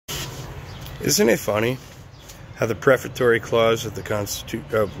Isn't it funny how the prefatory clause of the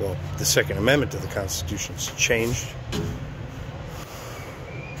the Second Amendment to the Constitution's changed?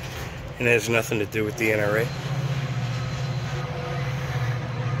 And it has nothing to do with the NRA.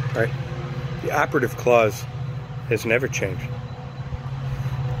 Right? The operative clause has never changed.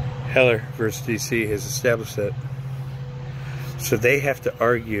 Heller versus DC has established that. So they have to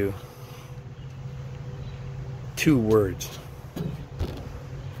argue two words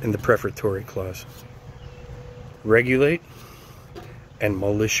in the prefatory clause: regulate and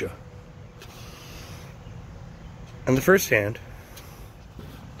militia. On the first hand,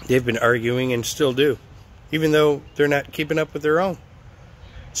 they've been arguing and still do, even though they're not keeping up with their own.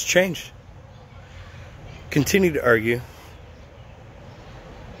 It's changed. Continue to argue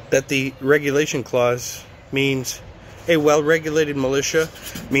that the regulation clause means a well-regulated militia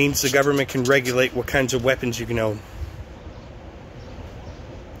means the government can regulate what kinds of weapons you can own.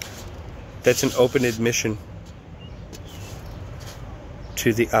 That's an open admission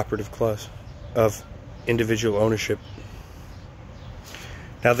to the operative clause of individual ownership.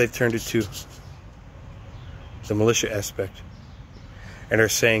 Now they've turned it to the militia aspect and are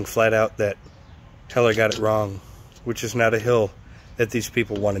saying flat out that Heller got it wrong, which is not a hill that these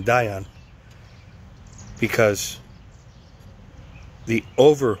people want to die on, because the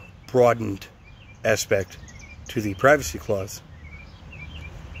over-broadened aspect to the privacy clause,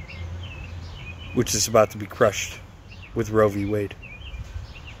 which is about to be crushed with Roe v. Wade,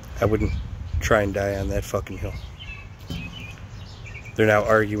 I wouldn't try and die on that fucking hill. They're now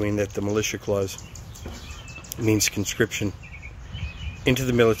arguing that the militia clause means conscription into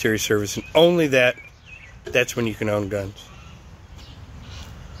the military service, and only that's when you can own guns.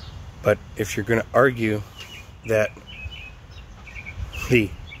 But if you're going to argue that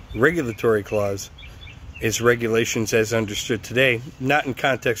the regulatory clause is regulations as understood today, not in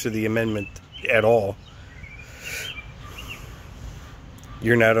context of the amendment at all,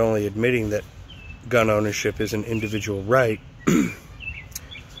 you're not only admitting that gun ownership is an individual right,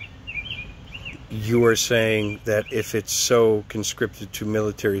 you are saying that if it's so conscripted to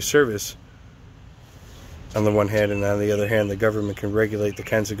military service, on the one hand, and on the other hand, the government can regulate the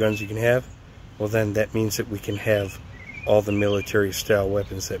kinds of guns you can have, well then that means that we can have all the military-style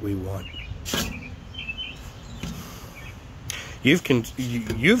weapons that we want. You've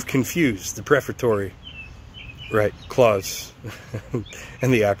confused the prefatory right clause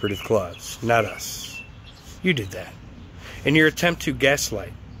and the operative clause, not us. You did that. In your attempt to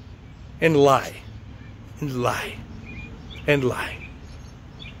gaslight and lie and lie and lie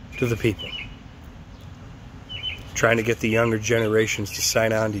to the people, trying to get the younger generations to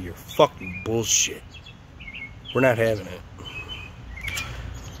sign on to your fucking bullshit. We're not having it.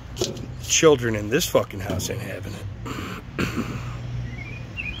 Children in this fucking house ain't having it.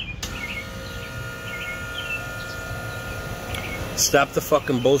 Stop the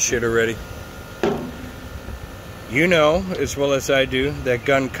fucking bullshit already. You know, as well as I do, that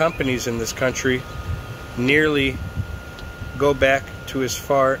gun companies in this country nearly go back to as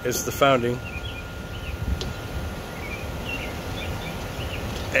far as the founding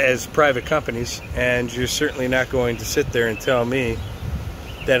as private companies, and you're certainly not going to sit there and tell me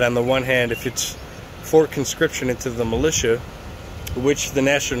that on the one hand, if it's for conscription into the militia, which the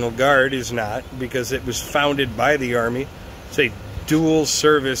National Guard is not, because it was founded by the Army, it's a dual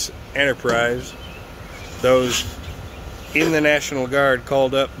service enterprise. Those in the National Guard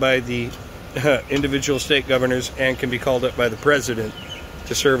called up by the individual state governors and can be called up by the president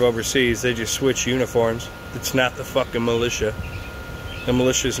to serve overseas. They just switch uniforms. It's not the fucking militia. The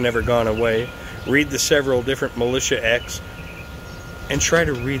militia's never gone away. Read the several different militia acts and try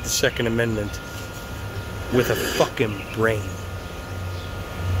to read the Second Amendment with a fucking brain.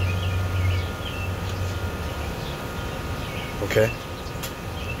 Okay?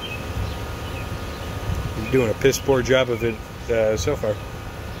 You're doing a piss poor job of it so far.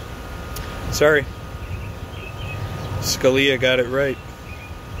 Sorry. Scalia got it right.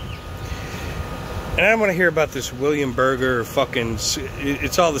 And I don't want to hear about this William Berger fucking...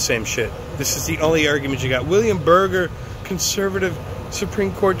 It's all the same shit. This is the only argument you got. William Berger, conservative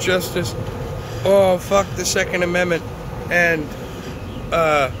Supreme Court Justice. Oh, fuck the Second Amendment. And,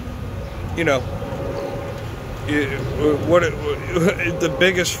 you know, the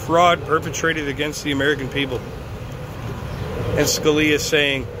biggest fraud perpetrated against the American people. And Scalia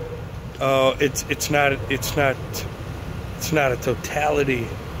saying, oh, it's not a totality.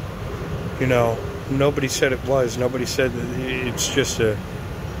 You know, nobody said it was. Nobody said that it's just a,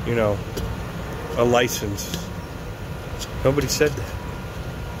 you know, a license. Nobody said that.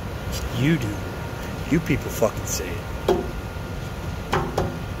 You do. You people fucking say it.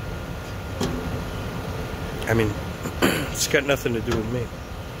 I mean, it's got nothing to do with me.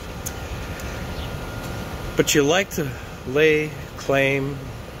 But you like to claim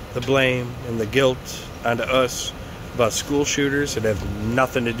the blame and the guilt onto us about school shooters that have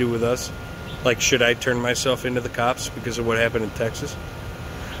nothing to do with us. Like, should I turn myself into the cops because of what happened in Texas?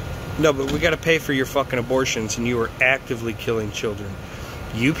 No, but we got to pay for your fucking abortions, and you are actively killing children.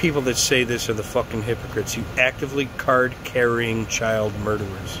 You people that say this are the fucking hypocrites. You actively card-carrying child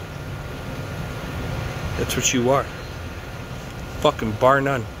murderers. That's what you are. Fucking bar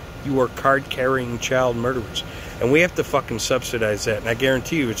none. You are card-carrying child murderers. And we have to fucking subsidize that. And I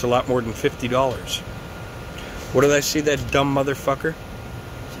guarantee you it's a lot more than $50. What did I see that dumb motherfucker?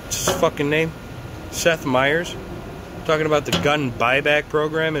 What's his fucking name? Seth Meyers? Talking about the gun buyback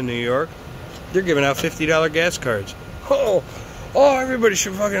program in New York. They're giving out $50 gas cards. Oh, everybody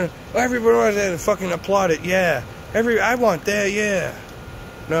should fucking, everybody wants to fucking applaud it. Yeah. I want that, yeah.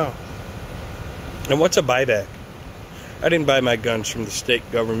 No. And what's a buyback? I didn't buy my guns from the state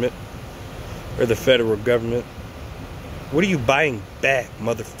government or the federal government. What are you buying back,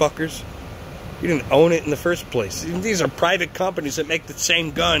 motherfuckers? You didn't own it in the first place. These are private companies that make the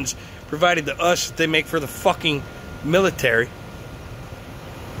same guns provided to us that they make for the fucking military.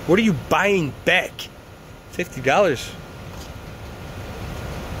 What are you buying back? $50.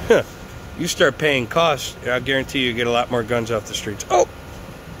 Huh. You start paying costs, I guarantee you get a lot more guns off the streets. Oh,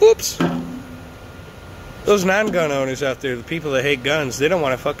 oops. Those non-gun owners out there, the people that hate guns, they don't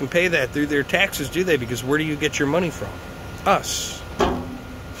want to fucking pay that through their taxes, do they? Because where do you get your money from? Us. So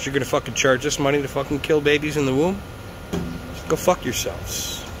you're going to fucking charge us money to fucking kill babies in the womb? Go fuck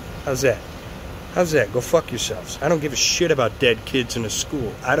yourselves. How's that? How's that? Go fuck yourselves. I don't give a shit about dead kids in a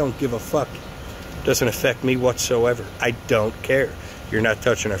school. I don't give a fuck. Doesn't affect me whatsoever. I don't care. You're not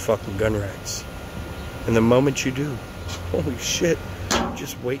touching our fucking gun rights. And the moment you do, holy shit,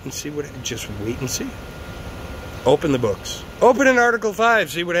 just wait and see what happens. Just wait and see. Open the books. Open in Article 5,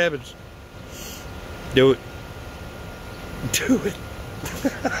 see what happens. Do it. Do it.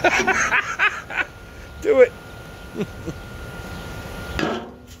 Do it.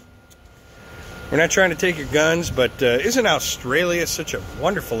 We're not trying to take your guns, but isn't Australia such a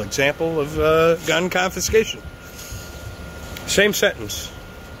wonderful example of gun confiscation? Same sentence,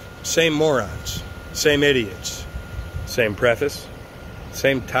 same morons, same idiots, same preface,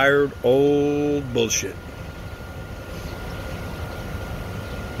 same tired old bullshit.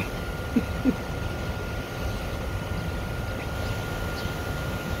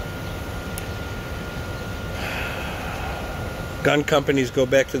 Gun companies go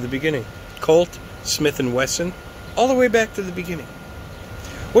back to the beginning. Colt, Smith & Wesson, all the way back to the beginning.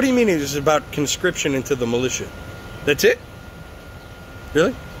 What do you mean it is about conscription into the militia? That's it?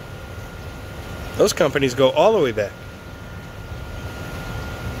 Really? Those companies go all the way back.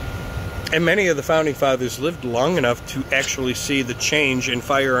 And many of the founding fathers lived long enough to actually see the change in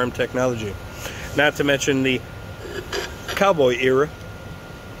firearm technology. Not to mention the cowboy era.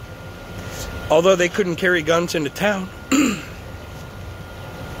 Although they couldn't carry guns into town,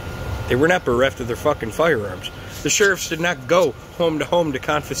 they were not bereft of their fucking firearms. The sheriffs did not go home to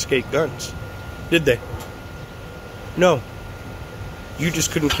confiscate guns, did they? No. You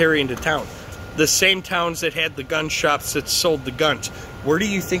just couldn't carry into town. The same towns that had the gun shops that sold the guns. Where do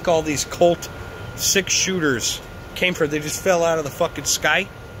you think all these Colt 6 shooters came from? They just fell out of the fucking sky?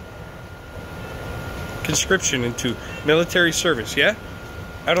 Conscription into military service, yeah?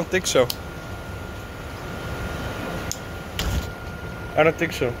 I don't think so. I don't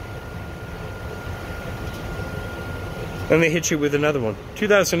think so. And they hit you with another one.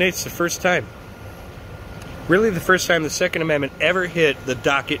 2008 is the first time. Really the first time the Second Amendment ever hit the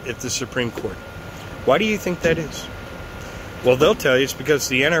docket at the Supreme Court. Why do you think that is? Well, they'll tell you it's because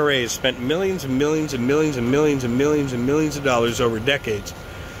the NRA has spent millions and millions and millions and millions and millions and millions of dollars over decades,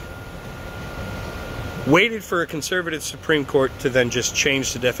 waited for a conservative Supreme Court to then just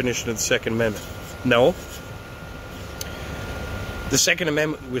change the definition of the Second Amendment. No. The Second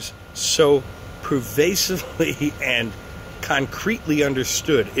Amendment was so pervasively and concretely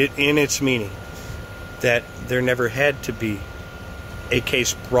understood in its meaning that there never had to be a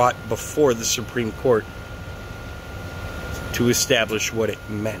case brought before the Supreme Court to establish what it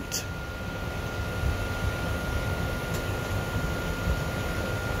meant.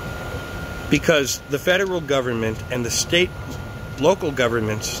 Because the federal government and the state, local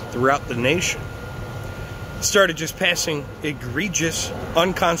governments throughout the nation started just passing egregious,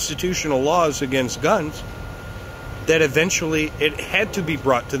 unconstitutional laws against guns that eventually it had to be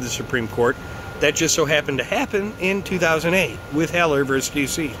brought to the Supreme Court. That just so happened to happen in 2008 with Heller versus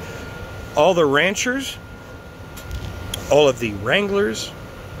DC. All the ranchers, all of the wranglers,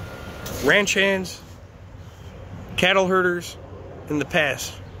 ranch hands, cattle herders in the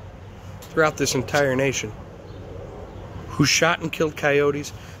past, throughout this entire nation, who shot and killed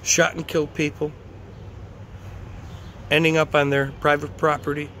coyotes, shot and killed people, ending up on their private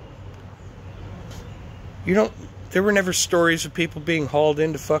property. There were never stories of people being hauled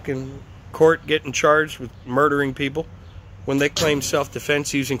into fucking court, getting charged with murdering people, when they claimed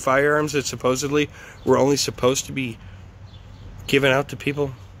self-defense using firearms that supposedly were only supposed to be given out to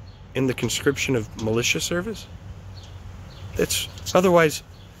people in the conscription of militia service. Otherwise,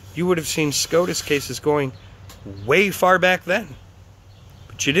 you would have seen SCOTUS cases going way far back then.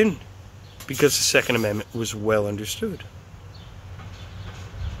 But you didn't, because the Second Amendment was well understood.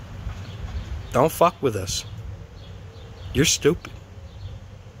 Don't fuck with us. You're stupid.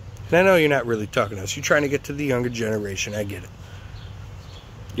 And I know you're not really talking to us. You're trying to get to the younger generation. I get it.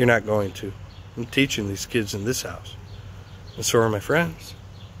 You're not going to. I'm teaching these kids in this house. And so are my friends.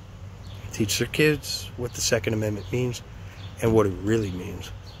 I teach their kids what the Second Amendment means and what it really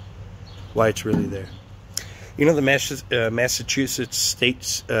means. Why it's really there. You know the Massachusetts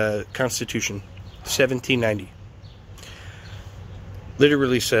State's Constitution, 1790,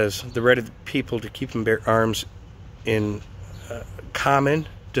 literally says the right of the people to keep and bear arms in common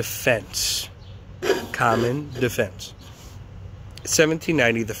defense. Common defense.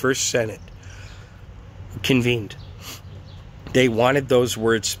 1790, the first Senate convened. They wanted those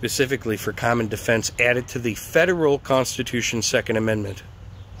words specifically for common defense added to the federal Constitution's Second Amendment.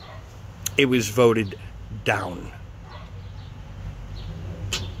 It was voted down.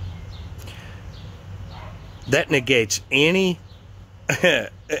 That negates any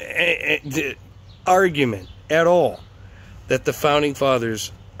argument at all that the Founding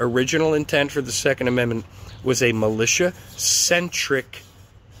Fathers' original intent for the Second Amendment was a militia-centric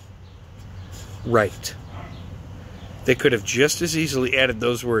right. They could have just as easily added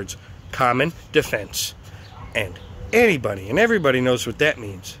those words, common defense. And anybody and everybody knows what that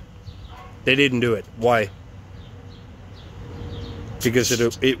means. They didn't do it. Why? Because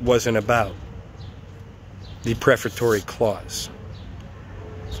it wasn't about the prefatory clause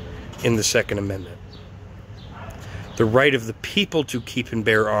in the Second Amendment. The right of the people to keep and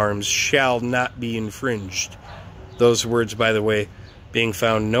bear arms shall not be infringed. Those words, by the way, being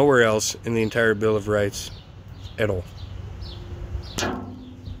found nowhere else in the entire Bill of Rights at all.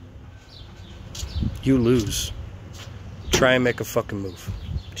 You lose. Try and make a fucking move.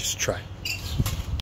 Just try.